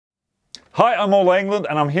Hi, I'm Ola England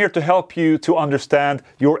and I'm here to help you to understand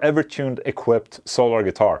your Evertune equipped solar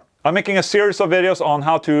guitar. I'm making a series of videos on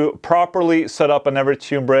how to properly set up an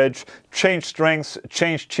Evertune bridge, change strings,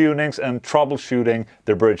 change tunings and troubleshooting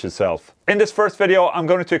the bridge itself. In this first video, I'm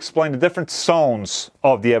going to explain the different zones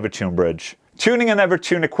of the Evertune bridge. Tuning an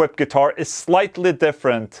Evertune equipped guitar is slightly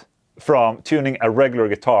different from tuning a regular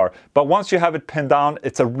guitar, but once you have it pinned down,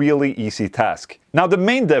 it's a really easy task. Now, the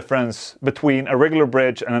main difference between a regular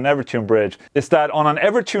bridge and an Evertune bridge is that on an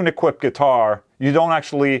Evertune equipped guitar, you don't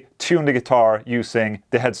actually tune the guitar using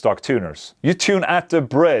the headstock tuners. You tune at the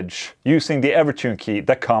bridge using the Evertune key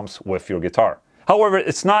that comes with your guitar. However,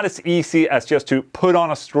 it's not as easy as just to put on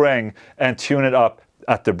a string and tune it up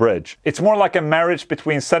at the bridge. It's more like a marriage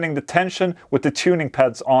between setting the tension with the tuning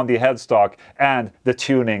pads on the headstock and the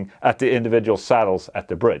tuning at the individual saddles at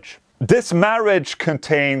the bridge. This marriage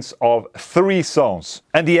contains of 3 zones,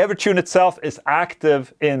 and the Evertune itself is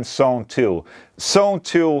active in zone 2. Zone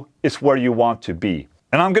 2 is where you want to be.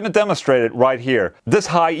 And I'm going to demonstrate it right here. This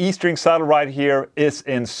high E string saddle right here is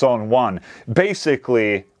in zone 1,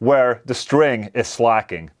 basically where the string is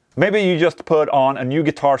slacking. Maybe you just put on a new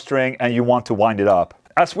guitar string and you want to wind it up.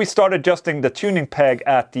 As we start adjusting the tuning peg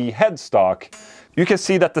at the headstock, you can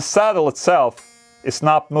see that the saddle itself is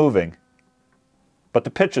not moving, but the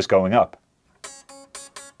pitch is going up.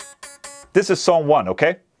 This is zone 1,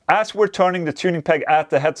 okay? As we're turning the tuning peg at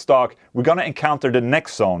the headstock, we're going to encounter the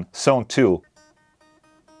next zone, zone 2.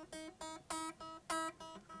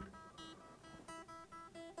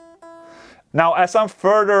 Now, as I'm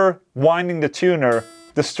further winding the tuner,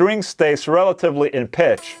 the string stays relatively in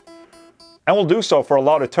pitch, and will do so for a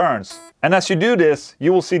lot of turns. And as you do this,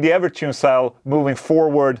 you will see the Evertune saddle moving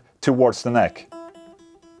forward towards the neck.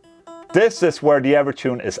 This is where the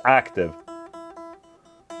Evertune is active.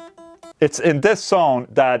 It's in this zone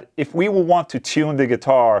that if we will want to tune the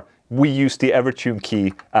guitar, we use the Evertune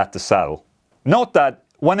key at the saddle. Note that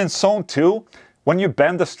when in zone 2, when you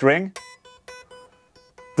bend the string,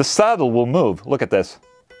 the saddle will move. Look at this.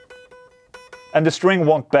 And the string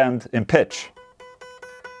won't bend in pitch.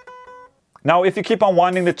 Now, if you keep on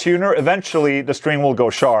winding the tuner, eventually the string will go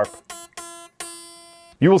sharp.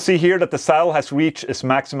 You will see here that the saddle has reached its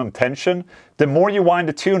maximum tension. The more you wind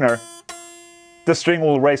the tuner, the string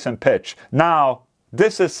will raise in pitch. Now,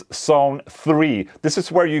 this is zone 3. This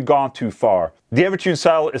is where you've gone too far. The Evertune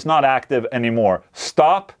saddle is not active anymore.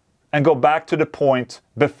 Stop and go back to the point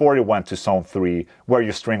before you went to zone 3, where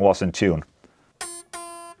your string was in tune.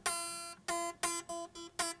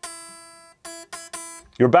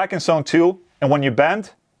 You're back in zone 2, and when you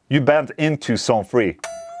bend into zone 3.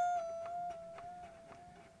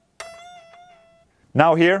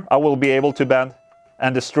 Now here, I will be able to bend,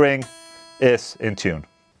 and the string is in tune.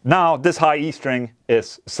 Now, this high E string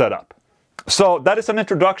is set up. So that is an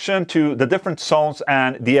introduction to the different zones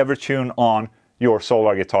and the Evertune on your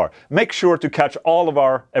solar guitar. Make sure to catch all of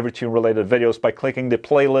our Evertune related videos by clicking the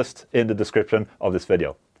playlist in the description of this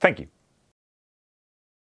video. Thank you.